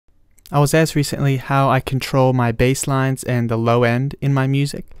I was asked recently how I control my bass lines and the low end in my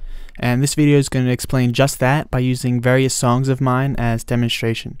music, and this video is going to explain just that by using various songs of mine as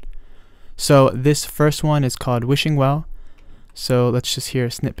demonstration. So this first one is called Wishing Well, so let's just hear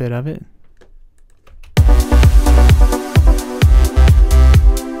a snippet of it.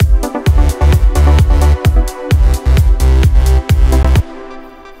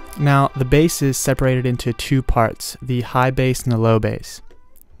 Now the bass is separated into two parts, the high bass and the low bass.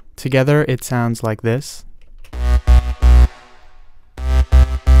 Together it sounds like this.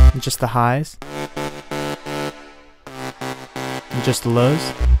 And just the highs. And just the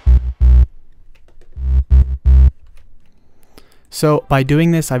lows. So by doing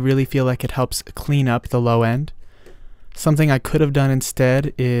this, I really feel like it helps clean up the low end. Something I could have done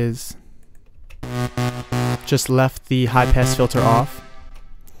instead is just left the high pass filter off.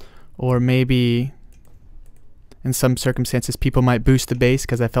 Or maybe in some circumstances people might boost the bass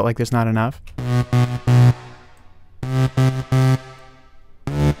because I felt like there's not enough.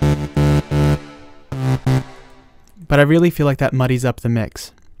 But I really feel like that muddies up the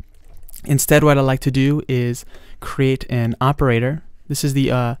mix. Instead, what I like to do is create an operator. This is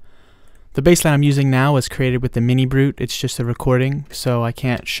the bass line I'm using now was created with the Mini Brute. It's just a recording, so I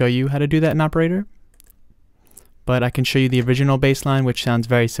can't show you how to do that in operator. But I can show you the original bass line, which sounds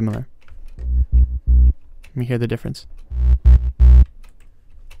very similar. Let me hear the difference.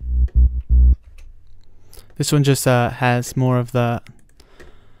 This one just has more of the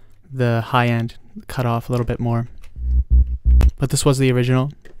high end cut off a little bit more. But this was the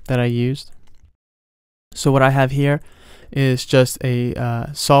original that I used. So what I have here is just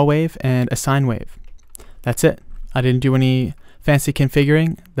a saw wave and a sine wave. That's it. I didn't do any fancy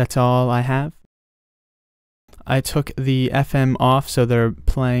configuring. That's all I have. I took the FM off so they're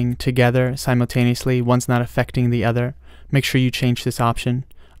playing together simultaneously. One's not affecting the other. Make sure you change this option.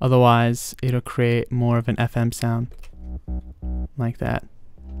 Otherwise, it'll create more of an FM sound like that.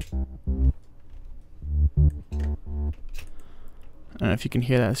 I don't know if you can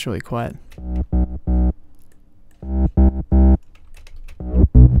hear that. It's really quiet.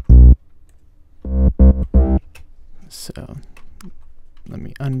 So let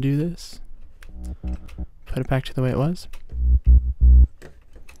me undo this. Put it back to the way it was.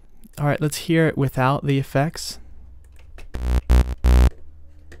 Alright, let's hear it without the effects.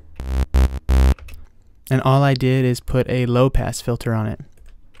 And all I did is put a low pass filter on it.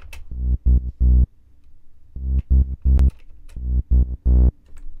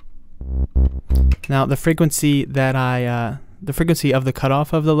 Now the frequency that the frequency of the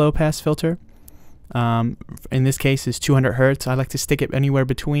cutoff of the low pass filter, in this case is 200 Hertz. I like to stick it anywhere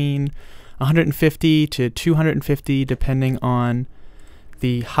between 150 to 250 depending on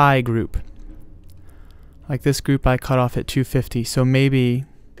the high group. Like this group I cut off at 250, so maybe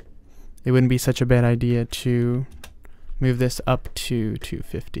it wouldn't be such a bad idea to move this up to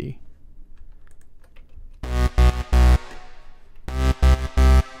 250.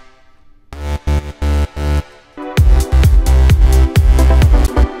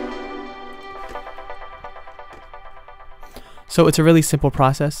 So it's a really simple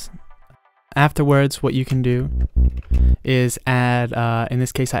process. Afterwards, what you can do is add, in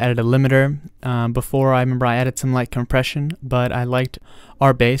this case I added a limiter. Before, I remember I added some light compression, but I liked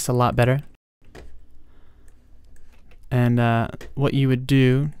our bass a lot better. And what you would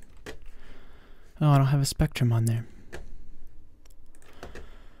do, oh, I don't have a spectrum on there.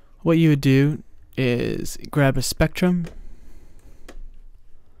 What you would do is grab a spectrum,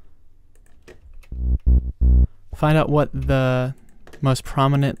 find out what the most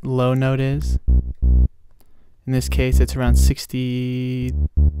prominent low note is. In this case, it's around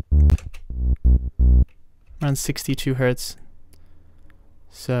 62 Hertz.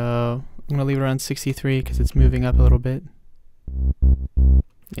 So I'm gonna leave it around 63 because it's moving up a little bit.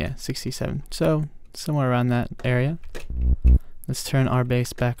 Yeah, 67. So somewhere around that area. Let's turn our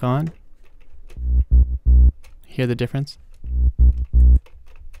bass back on. Hear the difference?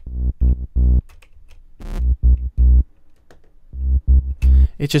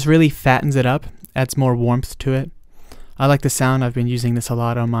 It just really fattens it up, adds more warmth to it. I like the sound. I've been using this a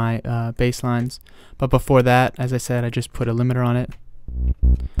lot on my bass lines. But before that, as I said, I just put a limiter on it.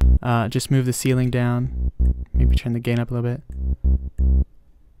 Just move the ceiling down. Maybe turn the gain up a little bit.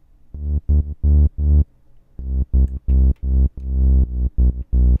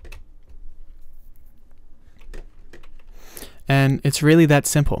 And it's really that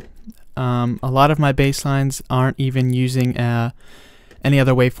simple. A lot of my bass lines aren't even using any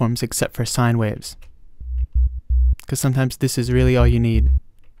other waveforms except for sine waves, because sometimes this is really all you need.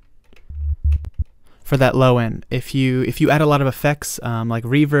 for that low end. If you add a lot of effects like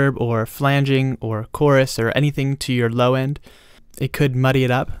reverb or flanging or chorus or anything to your low end, it could muddy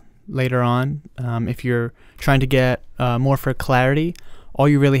it up later on. If you're trying to get more for clarity, all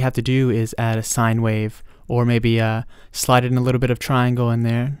you really have to do is add a sine wave, or maybe slide in a little bit of triangle in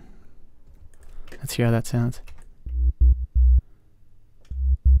there. Let's hear how that sounds.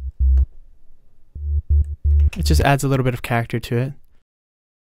 It just adds a little bit of character to it.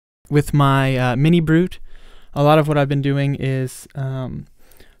 With my mini brute, a lot of what I've been doing is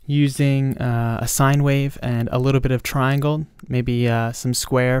using a sine wave and a little bit of triangle, maybe some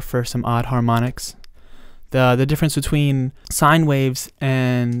square for some odd harmonics. The difference between sine waves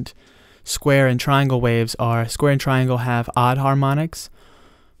and square and triangle waves are square and triangle have odd harmonics,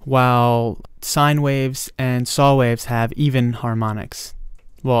 while sine waves and saw waves have even harmonics.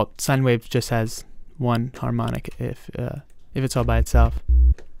 Well, sine wave just has one harmonic if it's all by itself.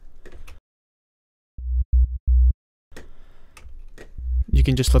 You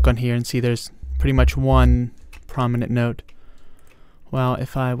can just look on here and see there's pretty much one prominent note. Well,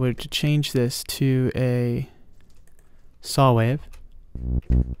 if I were to change this to a saw wave,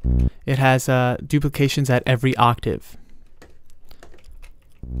 it has duplications at every octave.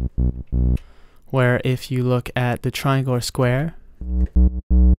 Where if you look at the triangle or square,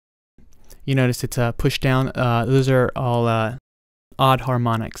 you notice it's pushed down. Those are all odd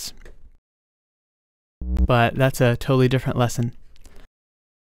harmonics. But that's a totally different lesson.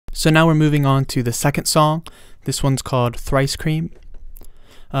 So now we're moving on to the second song. This one's called Thrice Cream.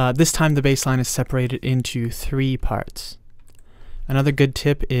 This time the bass line is separated into 3 parts. Another good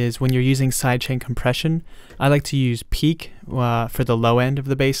tip is when you're using sidechain compression, I like to use peak for the low end of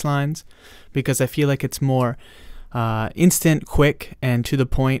the bass lines, because I feel like it's more instant, quick, and to the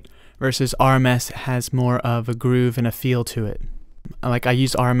point, versus RMS has more of a groove and a feel to it. Like I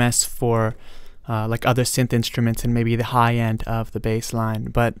use RMS for like other synth instruments and maybe the high end of the bass line.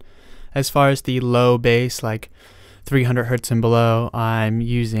 But as far as the low bass, like 300 hertz and below, I'm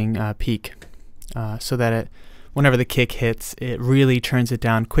using peak so that whenever the kick hits, it really turns it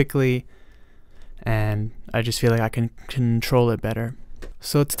down quickly, and I just feel like I can control it better.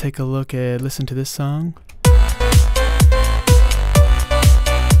 So let's take a listen to this song.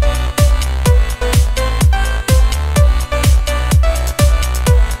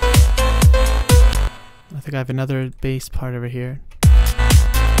 I think I have another bass part over here.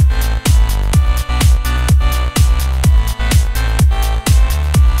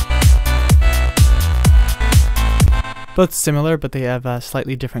 Both similar, but they have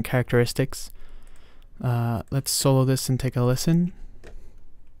slightly different characteristics. Let's solo this and take a listen.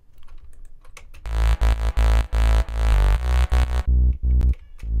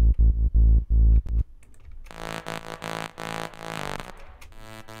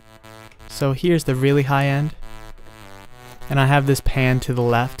 So here's the really high end, and I have this pan to the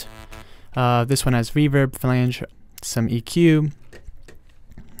left. This one has reverb, flange, some EQ.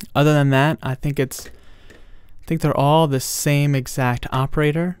 Other than that, I think they're all the same exact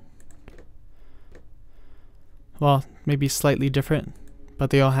operator. Well, maybe slightly different, but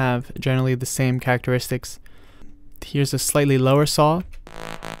they all have generally the same characteristics. Here's a slightly lower saw,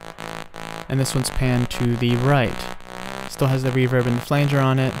 and this one's panned to the right. Still has the reverb and the flanger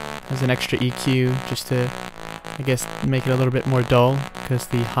on it. Has an extra EQ just to, I guess, make it a little bit more dull, because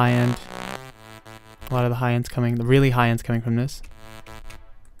the high end, a lot of the really high end's coming from this.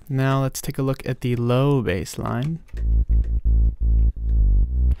 Now let's take a look at the low bass line.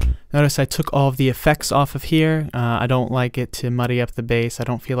 Notice I took all of the effects off of here. I don't like it to muddy up the bass. I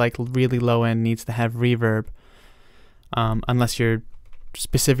don't feel like really low end needs to have reverb, unless you're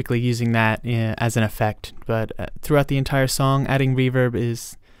specifically using that as an effect. But throughout the entire song, adding reverb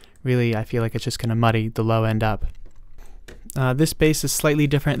is really, I feel like it's just going to muddy the low end up. This bass is slightly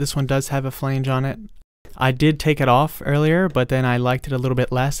different. This one does have a flange on it. I did take it off earlier, but then I liked it a little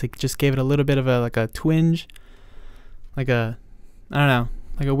bit less. It just gave it a little bit of a twinge, like I don't know,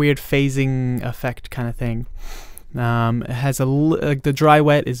 like a weird phasing effect kind of thing. It has like the dry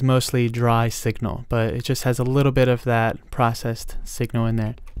wet is mostly dry signal, but it just has a little bit of that processed signal in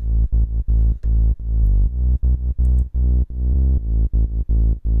there.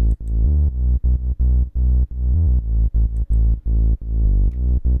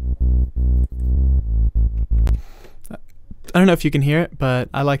 I don't know if you can hear it, but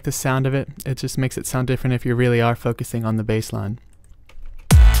I like the sound of it. It just makes it sound different if you really are focusing on the bass line.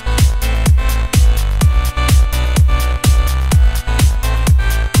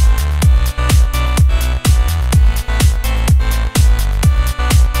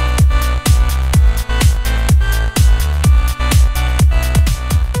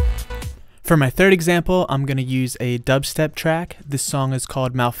 For my third example, I'm going to use a dubstep track. This song is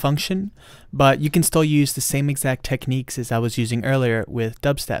called Malfunction, but you can still use the same exact techniques as I was using earlier with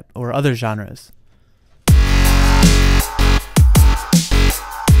dubstep or other genres.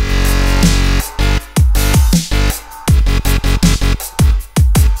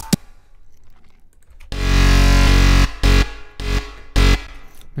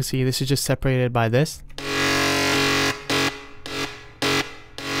 You see, this is just separated by this.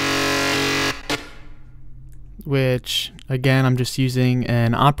 Which, again, I'm just using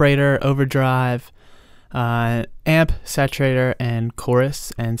an operator, overdrive, amp, saturator, and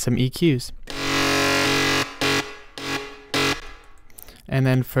chorus, and some EQs. And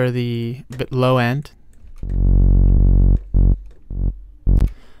then for the low end,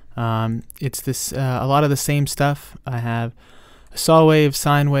 it's this a lot of the same stuff. I have a saw wave,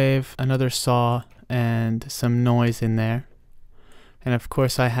 sine wave, another saw, and some noise in there. And of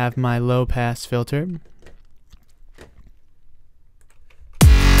course I have my low pass filter.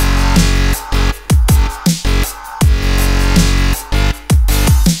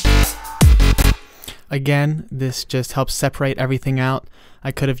 Again, this just helps separate everything out.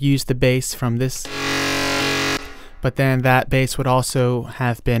 I could have used the bass from this, but then that bass would also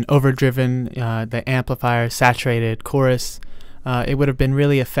have been overdriven, the amplifier saturated, chorus. It would have been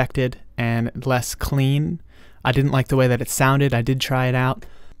really affected and less clean. I didn't like the way that it sounded. I did try it out,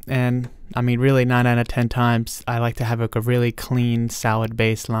 and I mean, really 9 out of 10 times I like to have a really clean, solid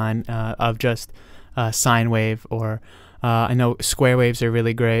bass line of just sine wave, or I know square waves are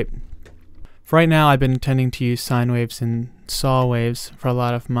really great. For right now, I've been intending to use sine waves and saw waves for a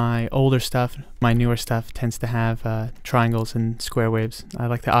lot of my older stuff. My newer stuff tends to have triangles and square waves. I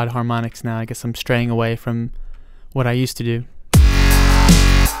like the odd harmonics now. I guess I'm straying away from what I used to do.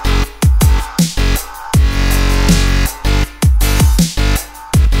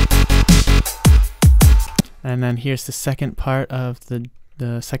 And then here's the second part of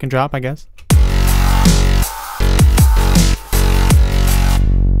the second drop, I guess.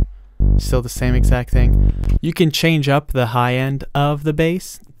 Still the same exact thing. You can change up the high end of the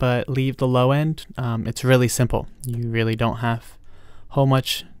bass, but leave the low end. It's really simple. You really don't have a whole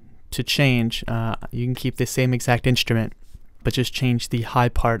much to change. You can keep the same exact instrument, but just change the high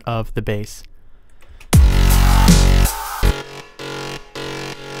part of the bass.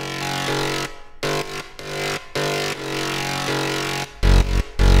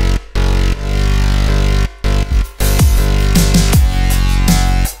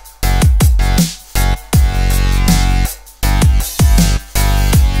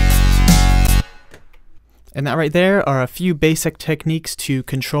 And that right there are a few basic techniques to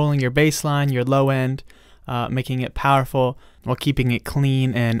controlling your bass line, your low end, making it powerful while keeping it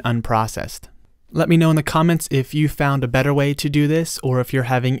clean and unprocessed. Let me know in the comments if you found a better way to do this, or if you're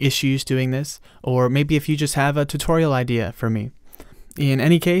having issues doing this, or maybe if you just have a tutorial idea for me. In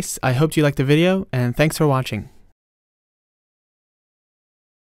any case, I hope you liked the video, and thanks for watching.